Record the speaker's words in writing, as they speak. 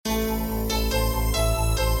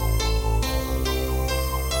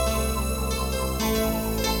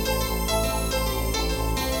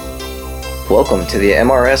Welcome to the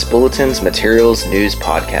MRS Bulletin's Materials News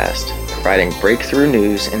Podcast, providing breakthrough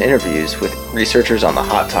news and interviews with researchers on the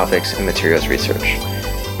hot topics in materials research.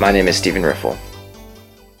 My name is Stephen Riffle.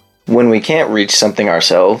 When we can't reach something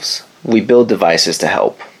ourselves, we build devices to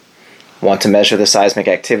help. Want to measure the seismic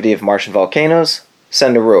activity of Martian volcanoes?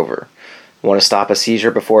 Send a rover. Want to stop a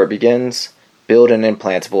seizure before it begins? Build an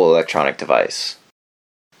implantable electronic device.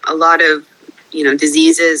 A lot of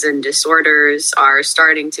diseases and disorders are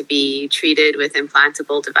starting to be treated with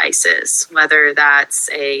implantable devices, whether that's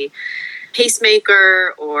a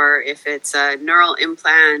pacemaker or if it's a neural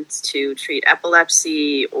implant to treat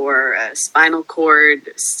epilepsy or a spinal cord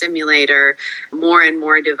stimulator. More and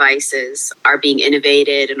more devices are being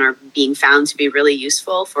innovated and are being found to be really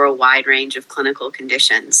useful for a wide range of clinical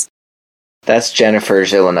conditions. That's Jennifer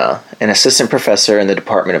Gilina, an assistant professor in the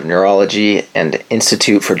Department of Neurology and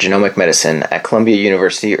Institute for Genomic Medicine at Columbia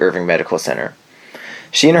University Irving Medical Center.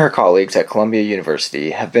 She and her colleagues at Columbia University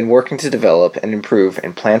have been working to develop and improve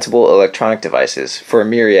implantable electronic devices for a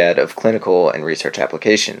myriad of clinical and research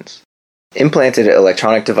applications. Implanted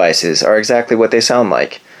electronic devices are exactly what they sound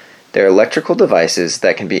like. They're electrical devices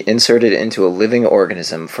that can be inserted into a living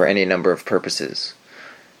organism for any number of purposes.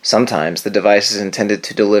 Sometimes the device is intended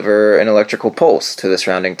to deliver an electrical pulse to the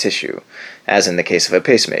surrounding tissue, as in the case of a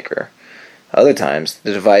pacemaker. Other times,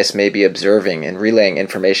 the device may be observing and relaying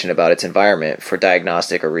information about its environment for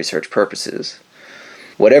diagnostic or research purposes.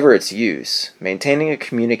 Whatever its use, maintaining a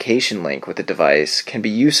communication link with the device can be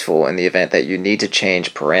useful in the event that you need to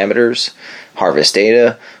change parameters, harvest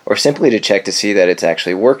data, or simply to check to see that it's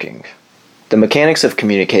actually working. The mechanics of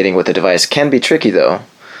communicating with the device can be tricky though.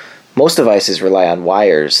 Most devices rely on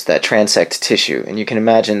wires that transect tissue, and you can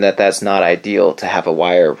imagine that that's not ideal to have a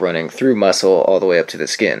wire running through muscle all the way up to the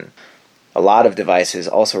skin. A lot of devices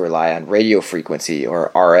also rely on radio frequency or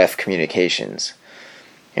RF communications.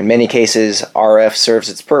 In many cases, RF serves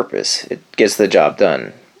its purpose. It gets the job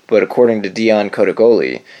done. But according to Dion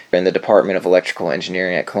Codogoli in the Department of Electrical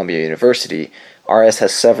Engineering at Columbia University, RF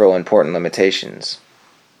has several important limitations.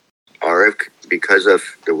 RF, because of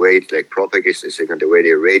the way it propagates the signal, the way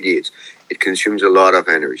it radiates, it consumes a lot of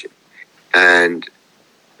energy. And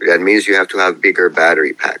that means you have to have bigger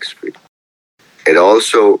battery packs. It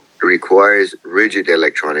also requires rigid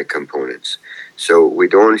electronic components. So we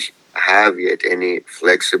don't have yet any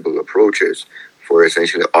flexible approaches for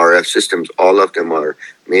essentially RF systems. All of them are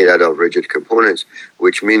made out of rigid components,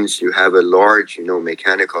 which means you have a large,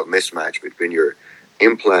 mechanical mismatch between your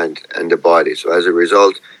implant and the body. So as a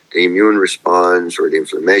result, the immune response or the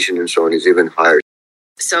inflammation and so on is even higher.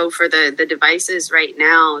 So for the devices right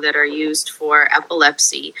now that are used for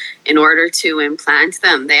epilepsy, in order to implant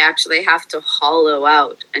them, they actually have to hollow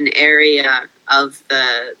out an area of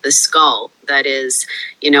the skull that is,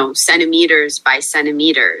 centimeters by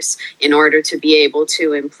centimeters in order to be able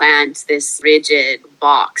to implant this rigid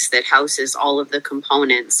box that houses all of the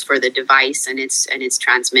components for the device and its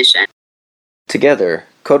transmission. Together,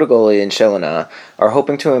 Codogoli and Gilina are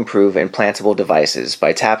hoping to improve implantable devices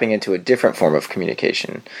by tapping into a different form of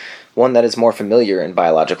communication, one that is more familiar in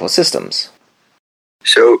biological systems.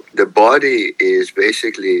 So the body is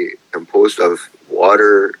basically composed of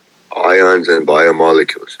water, ions, and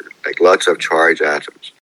biomolecules, like lots of charged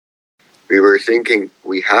atoms. We were thinking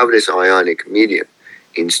we have this ionic medium.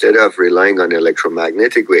 Instead of relying on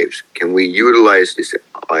electromagnetic waves, can we utilize this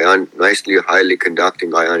nicely, highly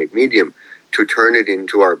conducting ionic medium to turn it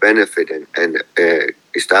into our benefit and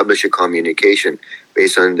establish a communication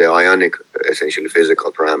based on the ionic, essentially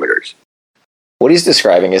physical parameters. What he's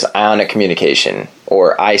describing is ionic communication,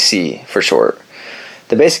 or IC for short.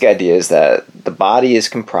 The basic idea is that the body is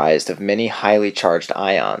comprised of many highly charged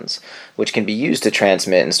ions, which can be used to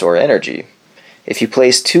transmit and store energy. If you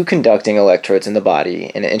place two conducting electrodes in the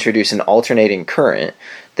body and introduce an alternating current,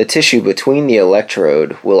 the tissue between the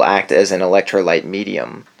electrode will act as an electrolyte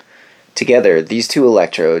medium. Together, these two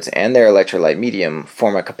electrodes and their electrolyte medium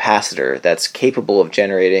form a capacitor that's capable of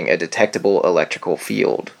generating a detectable electrical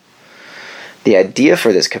field. The idea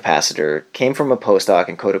for this capacitor came from a postdoc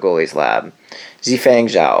in Codogoli's lab, Zifeng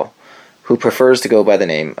Zhao, who prefers to go by the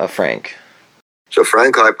name of Frank. So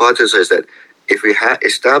Frank hypothesized that if we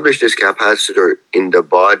establish this capacitor in the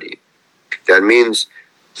body, that means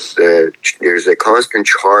there's a constant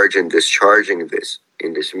charge and discharging this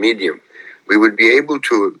in this medium. We would be able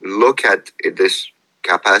to look at this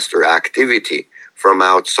capacitor activity from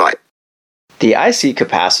outside. The IC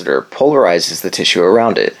capacitor polarizes the tissue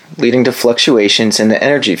around it, leading to fluctuations in the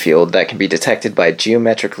energy field that can be detected by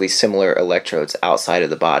geometrically similar electrodes outside of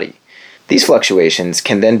the body. These fluctuations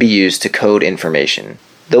can then be used to code information.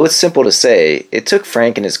 Though it's simple to say, it took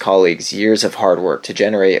Frank and his colleagues years of hard work to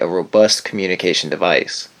generate a robust communication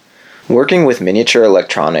device. Working with miniature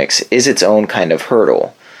electronics is its own kind of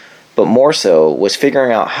hurdle, but more so was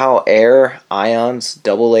figuring out how air, ions,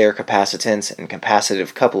 double-layer capacitance, and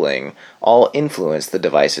capacitive coupling all influence the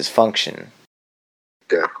device's function.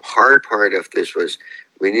 The hard part of this was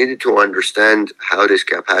we needed to understand how these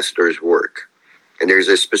capacitors work. And there's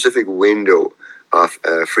a specific window of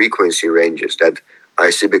frequency ranges that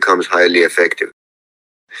IC becomes highly effective.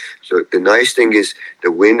 So the nice thing is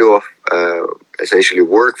the window of essentially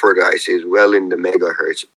work for the IC is well in the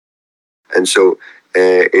megahertz. And so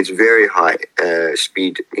it's very high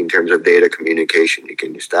speed in terms of data communication. You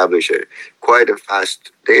can establish quite a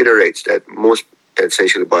fast data rates that most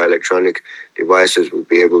essentially bioelectronic devices will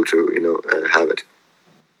be able to have it.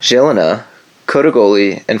 Jelena,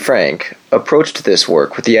 Codogoli, and Frank approached this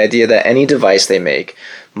work with the idea that any device they make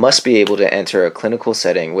must be able to enter a clinical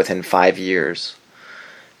setting within 5 years.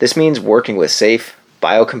 This means working with safe,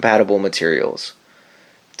 biocompatible materials.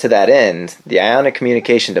 To that end, the ionic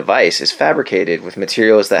communication device is fabricated with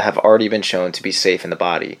materials that have already been shown to be safe in the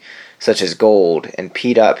body, such as gold and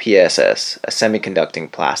P.PSS, a semiconducting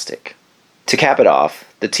plastic. To cap it off,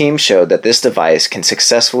 the team showed that this device can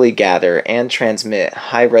successfully gather and transmit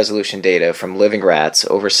high-resolution data from living rats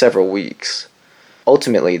over several weeks.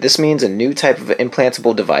 Ultimately, this means a new type of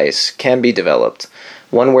implantable device can be developed,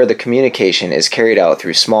 one where the communication is carried out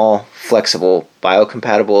through small, flexible,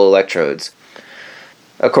 biocompatible electrodes.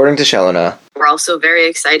 According to Jelena, we're also very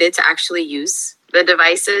excited to actually use the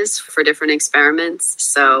devices for different experiments.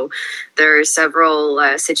 So there are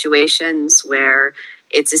several situations where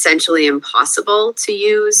it's essentially impossible to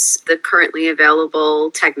use the currently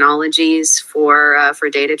available technologies for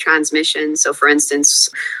data transmission. So, for instance,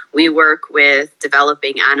 we work with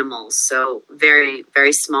developing animals, so very,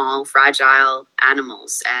 very small, fragile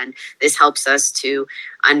animals. And this helps us to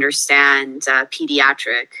understand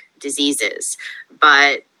pediatric diseases.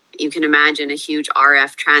 But you can imagine a huge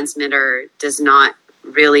RF transmitter does not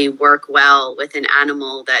really work well with an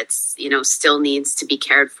animal that's, still needs to be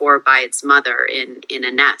cared for by its mother in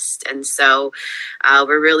a nest. And so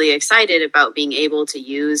we're really excited about being able to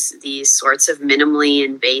use these sorts of minimally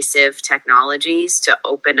invasive technologies to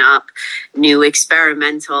open up new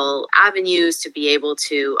experimental avenues to be able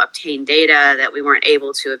to obtain data that we weren't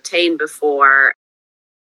able to obtain before.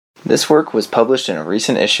 This work was published in a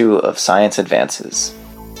recent issue of Science Advances.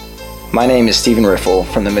 My name is Stephen Riffle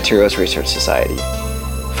from the Materials Research Society.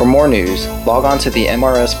 For more news, log on to the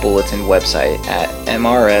MRS Bulletin website at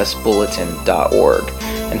mrsbulletin.org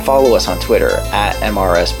and follow us on Twitter at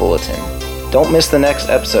MRS Bulletin. Don't miss the next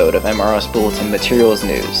episode of MRS Bulletin Materials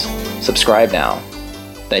News. Subscribe now.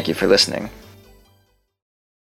 Thank you for listening.